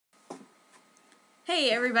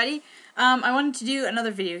Hey everybody, I wanted to do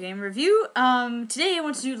another video game review. Today I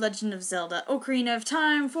want to do Legend of Zelda Ocarina of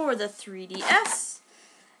Time for the 3DS.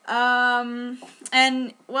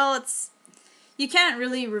 And, well, you can't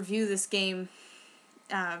really review this game,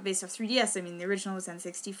 based off 3DS. I mean, the original was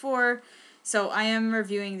N64, so I am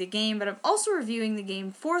reviewing the game, but I'm also reviewing the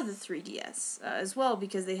game for the 3DS, as well,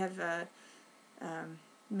 because they have,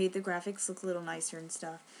 made the graphics look a little nicer and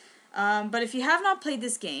stuff. But if you have not played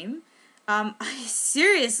this game, I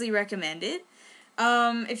seriously recommend it.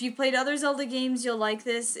 If you've played other Zelda games, you'll like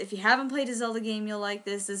this. If you haven't played a Zelda game, you'll like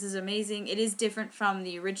this. This is amazing. It is different from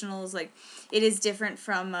the originals. Like, it is different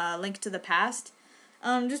from Link to the Past.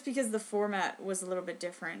 Just because the format was a little bit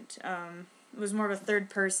different. It was more of a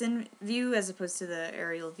third-person view as opposed to the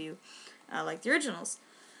aerial view, like the originals.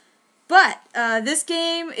 But this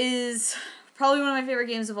game is probably one of my favorite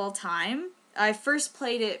games of all time. I first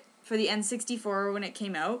played it for the N64 when it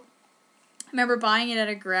came out. I remember buying it at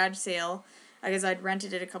a garage sale because I'd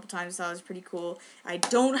rented it a couple times, so it was pretty cool. I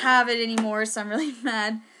don't have it anymore, so I'm really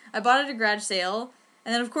mad. I bought it at a garage sale,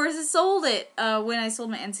 and then of course I sold it when I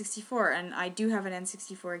sold my N64, and I do have an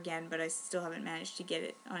N64 again, but I still haven't managed to get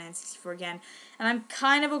it on N64 again. And I'm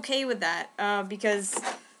kind of okay with that because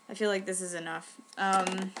I feel like this is enough.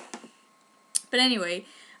 But anyway,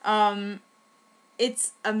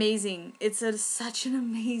 it's amazing. It's such an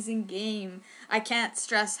amazing game. I can't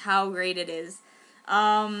stress how great it is.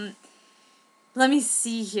 Let me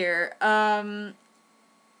see here. My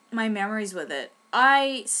memories with it.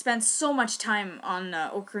 I spent so much time on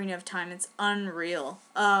Ocarina of Time. It's unreal.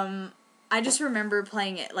 I just remember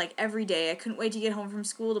playing it like every day. I couldn't wait to get home from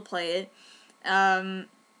school to play it. I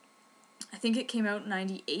think it came out in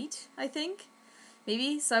 98, I think.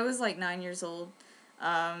 Maybe. So I was like 9 years old.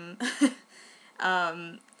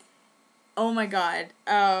 Oh my god,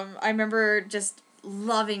 I remember just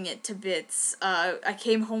loving it to bits. I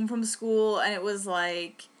came home from school, and it was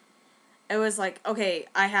like, okay,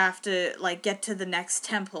 I have to, like, get to the next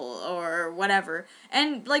temple, or whatever.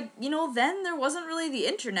 And, like, then there wasn't really the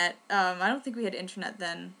internet. I don't think we had internet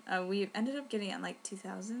then. We ended up getting it in, like,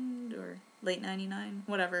 2000, or late 99,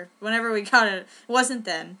 whatever. Whenever we got it, it wasn't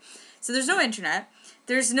then. So there's no internet.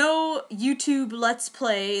 There's no YouTube Let's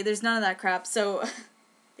Play. There's none of that crap, so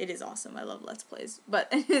it is awesome. I love Let's Plays.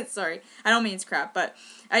 But, sorry, I don't mean it's crap, but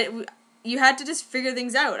you had to just figure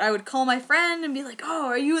things out. I would call my friend and be like, oh,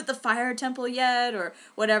 are you at the fire temple yet? Or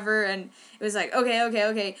whatever, and it was like,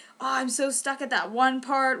 okay. Oh, I'm so stuck at that one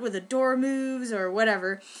part where the door moves, or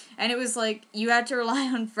whatever. And it was like, you had to rely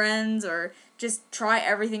on friends, or just try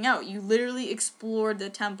everything out. You literally explored the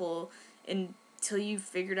temple until you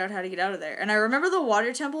figured out how to get out of there. And I remember the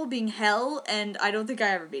water temple being hell, and I don't think I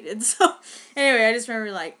ever beat it. So, anyway, I just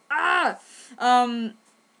remember, like,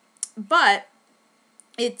 but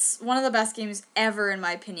it's one of the best games ever, in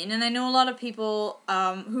my opinion. And I know a lot of people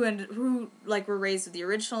who were raised with the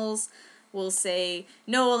originals will say,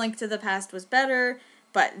 no, A Link to the Past was better.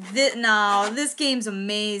 But no, this game's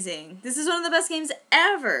amazing. This is one of the best games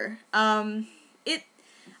ever.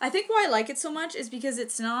 I think why I like it so much is because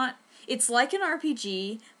it's like an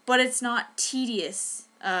RPG, but it's not tedious,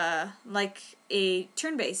 like a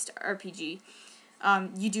turn-based RPG.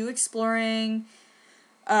 You do exploring,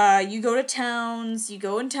 you go to towns, you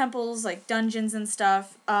go in temples, like dungeons and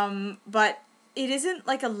stuff, but it isn't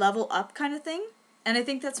like a level up kind of thing, and I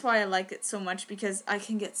think that's why I like it so much, because I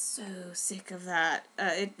can get so sick of that.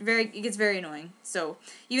 It gets very annoying. So,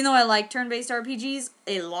 even though I like turn-based RPGs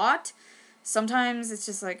a lot, sometimes it's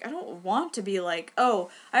just like, I don't want to be like,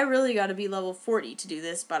 oh, I really gotta be level 40 to do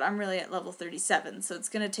this, but I'm really at level 37, so it's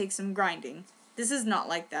gonna take some grinding. This is not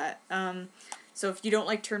like that. So if you don't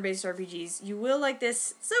like turn-based RPGs, you will like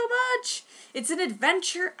this so much! It's an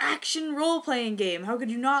adventure, action, role-playing game. How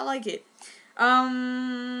could you not like it?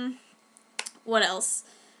 What else?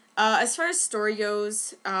 As far as story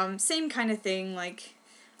goes, same kind of thing, like,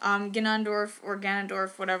 Ganondorf,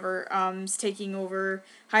 whatever, is taking over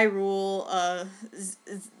Hyrule.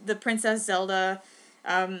 The Princess Zelda,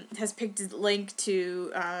 has picked Link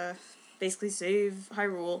to, basically save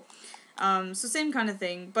Hyrule. So same kind of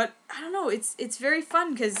thing, but I don't know, it's very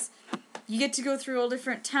fun, because you get to go through all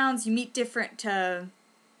different towns, you meet different,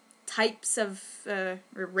 types of, or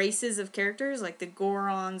races of characters, like the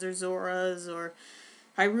Gorons, or Zoras, or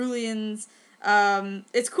Hyruleans.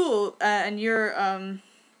 It's cool, and you're, a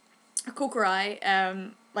Kokorai,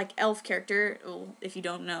 like, elf character, well, if you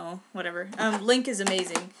don't know, whatever. Link is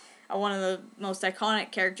amazing. One of the most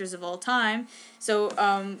iconic characters of all time. So,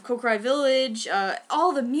 Kokorai Village,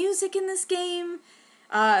 all the music in this game,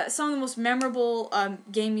 some of the most memorable,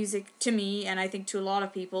 game music to me, and I think to a lot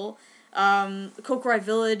of people, Kokorai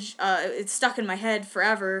Village, it's stuck in my head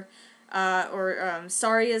forever.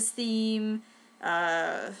 Saria's theme,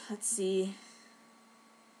 let's see,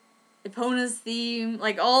 Epona's theme,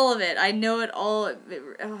 like, all of it. I know it all.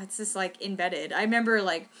 It's just, like, embedded. I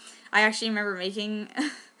actually remember making,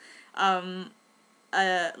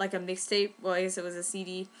 like a mixtape, well, I guess it was a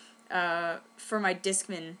CD, for my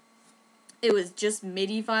Discman. It was just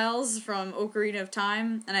MIDI files from Ocarina of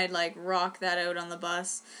Time, and I'd, like, rock that out on the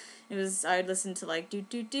bus. I'd listen to, like, do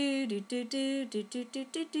do do do do do do do do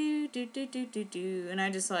do do do do do do do, and I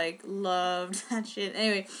just, like, loved that shit.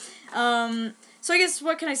 Anyway, so I guess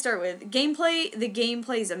what can I start with? Gameplay. The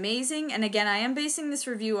gameplay is amazing, and again, I am basing this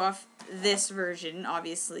review off this version,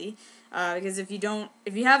 obviously, because if you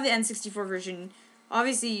have the N64 version,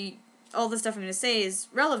 obviously all the stuff I'm going to say is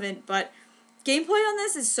relevant, but gameplay on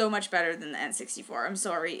this is so much better than the N64. I'm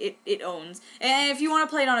sorry, it owns. And if you want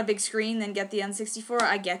to play it on a big screen, then get the N64.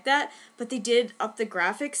 I get that, but they did up the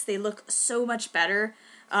graphics. They look so much better.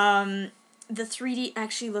 The 3D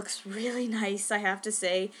actually looks really nice, I have to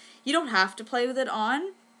say. You don't have to play with it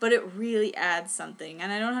on, but it really adds something.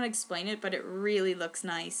 And I don't know how to explain it, but it really looks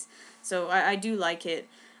nice. So I do like it.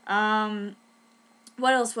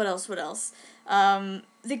 What else?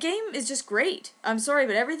 The game is just great. I'm sorry,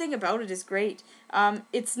 but everything about it is great.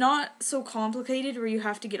 It's not so complicated where you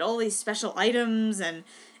have to get all these special items and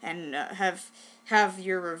have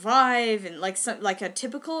your revive and like a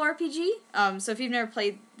typical RPG. So if you've never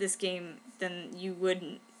played this game, then you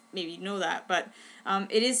wouldn't maybe know that. But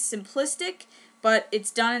it is simplistic, but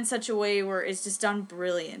it's done in such a way where it's just done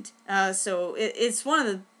brilliant. So it's one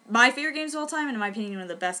of my favorite games of all time, and in my opinion, one of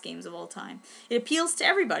the best games of all time. It appeals to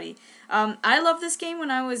everybody. I loved this game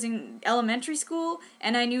when I was in elementary school,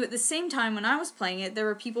 and I knew at the same time when I was playing it, there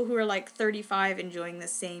were people who were like 35 enjoying the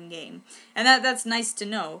same game. And that's nice to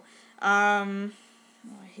know. I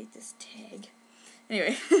hate this tag.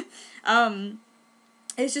 Anyway,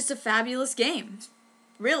 it's just a fabulous game.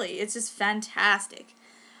 Really, it's just fantastic.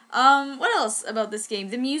 What else about this game?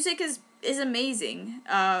 The music is amazing.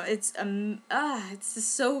 It's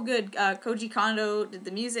just so good. Koji Kondo did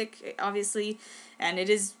the music, obviously, and it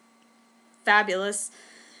is fabulous.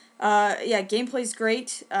 Gameplay's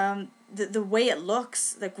great. The way it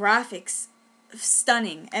looks, the graphics,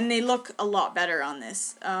 stunning, and they look a lot better on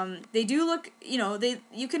this. They do look,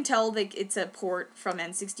 you can tell it's a port from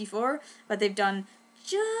N64, but they've done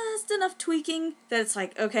just enough tweaking that it's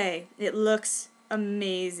like, okay, it looks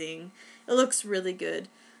amazing. It looks really good.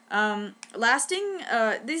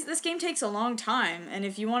 This game takes a long time, and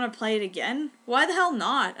if you want to play it again, why the hell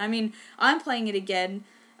not? I mean, I'm playing it again,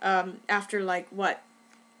 after, like, what?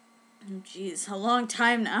 A long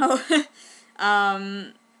time now.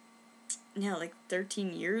 Like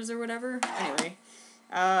 13 years or whatever. Anyway,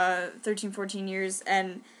 13, 14 years,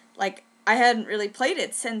 and, like, I hadn't really played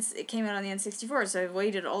it since it came out on the N64, so I've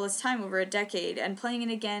waited all this time, over a decade, and playing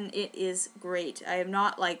it again, it is great. I am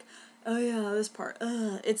not like, oh yeah, this part,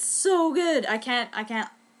 it's so good. I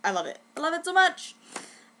love it. I love it so much.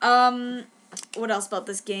 What else about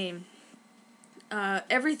this game?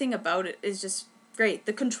 Everything about it is just great.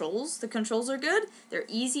 The controls are good. They're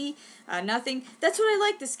easy. That's what I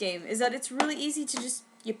like this game, is that it's really easy to just,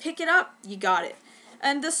 you pick it up, you got it.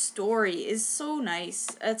 And the story is so nice.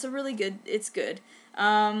 It's good.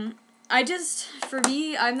 For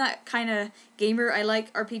me, I'm that kind of gamer. I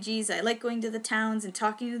like RPGs. I like going to the towns and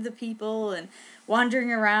talking to the people and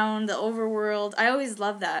wandering around the overworld. I always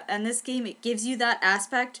love that. And this game, it gives you that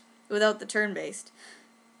aspect without the turn-based.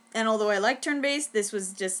 And although I like turn-based, it's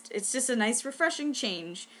just a nice, refreshing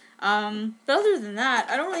change. But other than that,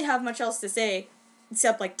 I don't really have much else to say.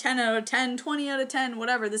 Except like 10 out of 10, 20 out of 10,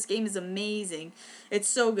 whatever. This game is amazing. It's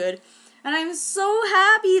so good. And I'm so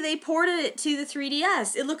happy they ported it to the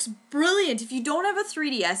 3DS. It looks brilliant. If you don't have a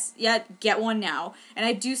 3DS yet, get one now. And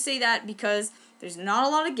I do say that because there's not a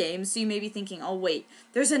lot of games, so you may be thinking, oh wait,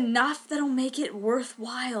 there's enough that'll make it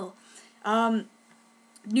worthwhile.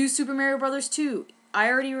 New Super Mario Bros. 2. I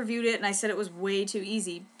already reviewed it and I said it was way too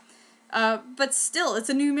easy. But still, it's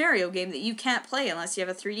a new Mario game that you can't play unless you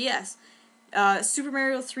have a 3DS. Super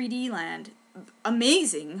Mario 3D Land.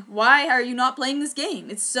 Amazing. Why are you not playing this game?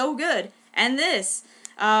 It's so good. And this.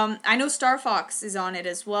 I know Star Fox is on it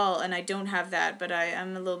as well, and I don't have that, but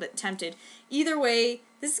I'm a little bit tempted. Either way,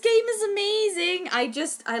 this game is amazing.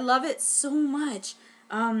 I love it so much.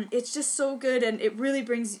 It's just so good, and it really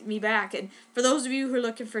brings me back. And for those of you who are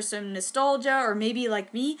looking for some nostalgia, or maybe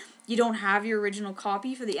like me, you don't have your original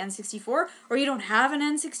copy for the N64, or you don't have an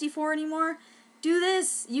N64 anymore, do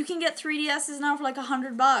this. You can get 3DSs now for like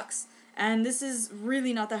 $100. And this is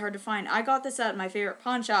really not that hard to find. I got this at my favorite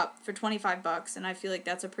pawn shop for $25, and I feel like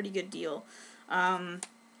that's a pretty good deal.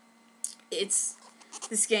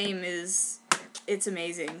 This game is, it's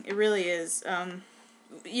amazing. It really is.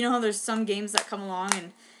 You know how there's some games that come along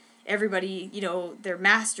and everybody, you know, they're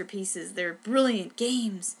masterpieces, they're brilliant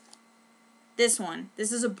games. This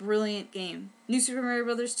is a brilliant game. New Super Mario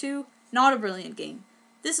Bros. 2, not a brilliant game.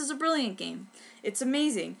 This is a brilliant game. It's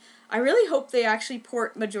amazing. I really hope they actually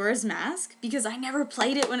port Majora's Mask, because I never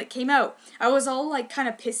played it when it came out. I was all, like, kind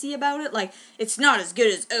of pissy about it, like, it's not as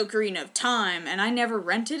good as Ocarina of Time, and I never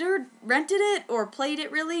rented it or played it,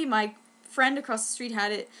 really. My friend across the street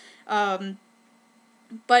had it,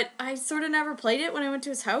 but I sort of never played it when I went to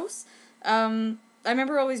his house. I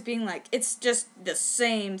remember always being like, it's just the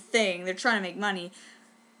same thing, they're trying to make money.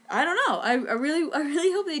 I don't know, I really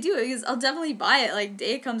hope they do it, because I'll definitely buy it, like,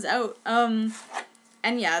 day it comes out.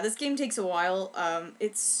 And yeah, this game takes a while.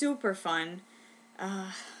 It's super fun.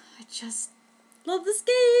 I just love this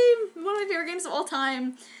game. One of my favorite games of all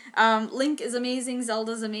time. Link is amazing.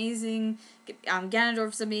 Zelda's amazing.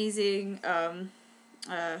 Ganondorf's amazing.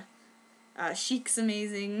 Sheik's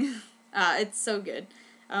amazing. It's so good.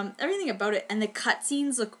 Everything about it. And the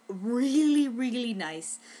cutscenes look really, really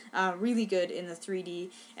nice. Really good in the 3D.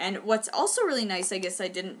 And what's also really nice, I guess I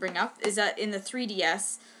didn't bring up, is that in the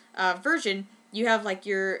 3DS version, you have, like,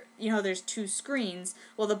 your, you know, there's 2 screens.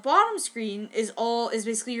 Well, the bottom screen is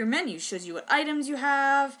basically your menu. Shows you what items you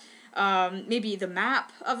have, maybe the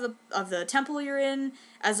map of the temple you're in,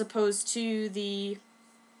 as opposed to the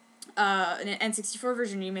in an N64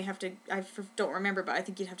 version, you may have to, I don't remember, but I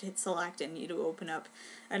think you'd have to hit select and you'd open up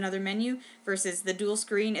another menu, versus the dual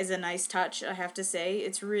screen is a nice touch, I have to say.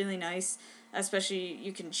 It's really nice, especially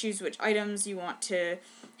you can choose which items you want to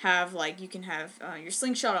have, like, you can have your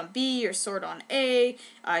slingshot on B, your sword on A,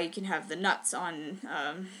 you can have the nuts on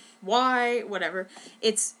Y, whatever.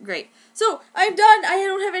 It's great. So, I'm done! I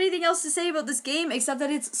don't have anything else to say about this game, except that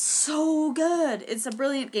it's so good! It's a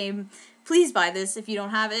brilliant game. Please buy this if you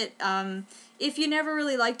don't have it. If you never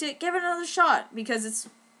really liked it, give it another shot, because it's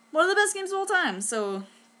one of the best games of all time. So,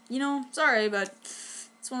 you know, sorry, but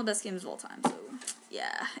it's one of the best games of all time, so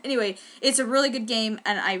yeah. Anyway, it's a really good game,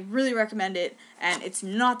 and I really recommend it, and it's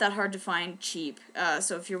not that hard to find cheap.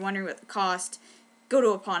 So if you're wondering what the cost, go to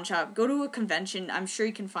a pawn shop, go to a convention. I'm sure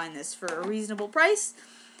you can find this for a reasonable price.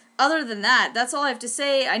 Other than that, that's all I have to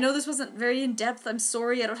say. I know this wasn't very in-depth. I'm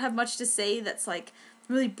sorry. I don't have much to say that's, like,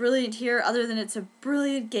 really brilliant here, other than it's a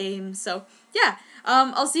brilliant game. So, yeah.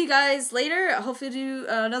 I'll see you guys later. Hopefully do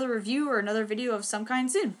another review or another video of some kind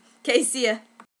soon. Okay, see ya.